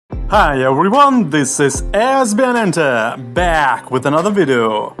Hi everyone, this is SBNenter, back with another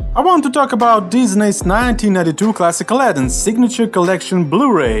video. I want to talk about Disney's 1992 classic Aladdin Signature Collection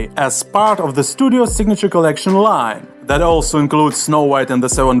Blu-ray as part of the Studio Signature Collection line. That also includes Snow White and the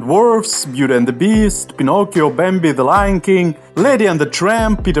Seven Dwarfs, Beauty and the Beast, Pinocchio, Bambi, the Lion King, Lady and the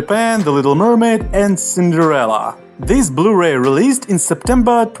Tramp, Peter Pan, The Little Mermaid and Cinderella. This Blu-ray released in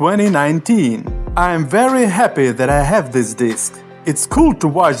September 2019. I am very happy that I have this disc. It's cool to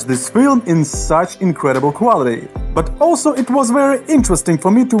watch this film in such incredible quality, but also it was very interesting for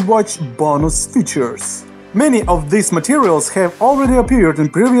me to watch bonus features. Many of these materials have already appeared in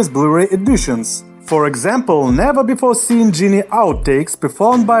previous Blu-ray editions. For example, never before seen Genie outtakes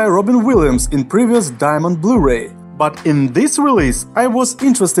performed by Robin Williams in previous Diamond Blu-ray. But in this release, I was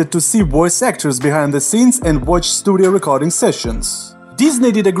interested to see voice actors behind the scenes and watch studio recording sessions.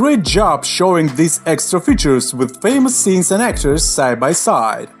 Disney did a great job showing these extra features with famous scenes and actors side by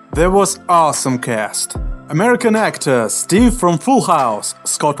side. There was awesome cast. American actor Steve from Full House,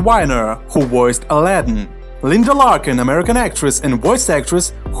 Scott Weinger, who voiced Aladdin, Linda Larkin, American actress and voice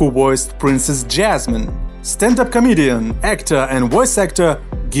actress who voiced Princess Jasmine, stand-up comedian, actor and voice actor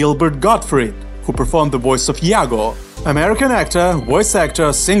Gilbert Gottfried, who performed the voice of Iago, American actor, voice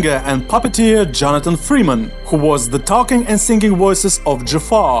actor, singer and puppeteer Jonathan Freeman, who was the talking and singing voices of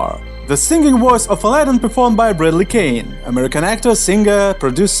Jafar. The singing voice of Aladdin performed by Bradley Kane, American actor, singer,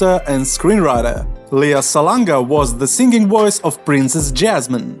 producer and screenwriter. Lea Salonga was the singing voice of Princess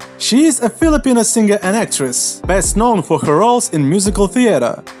Jasmine. She is a Filipino singer and actress, best known for her roles in musical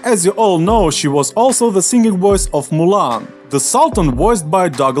theater. As you all know, she was also the singing voice of Mulan. The Sultan voiced by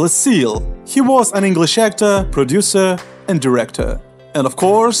Douglas Seale. He was an English actor, producer and director. And of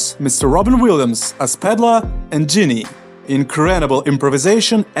course, Mr. Robin Williams as Peddler and Genie. Incredible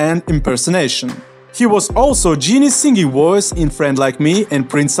improvisation and impersonation. He was also Genie's singing voice in Friend Like Me and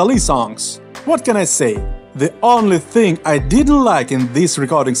Prince Ali songs. What can I say? The only thing I didn't like in these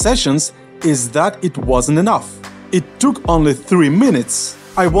recording sessions is that it wasn't enough. It took only 3 minutes.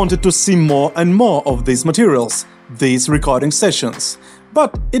 I wanted to see more and more of these materials, these recording sessions.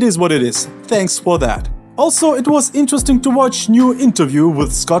 But it is what it is, thanks for that. Also, it was interesting to watch new interview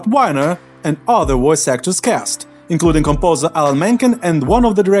with Scott Weinger and other voice actors cast, including composer Alan Menken and one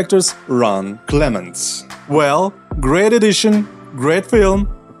of the directors, Ron Clements. Well, great edition, great film,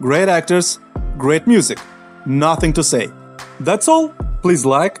 great actors, great music. Nothing to say. That's all. Please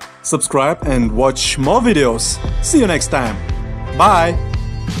like, subscribe and watch more videos. See you next time. Bye!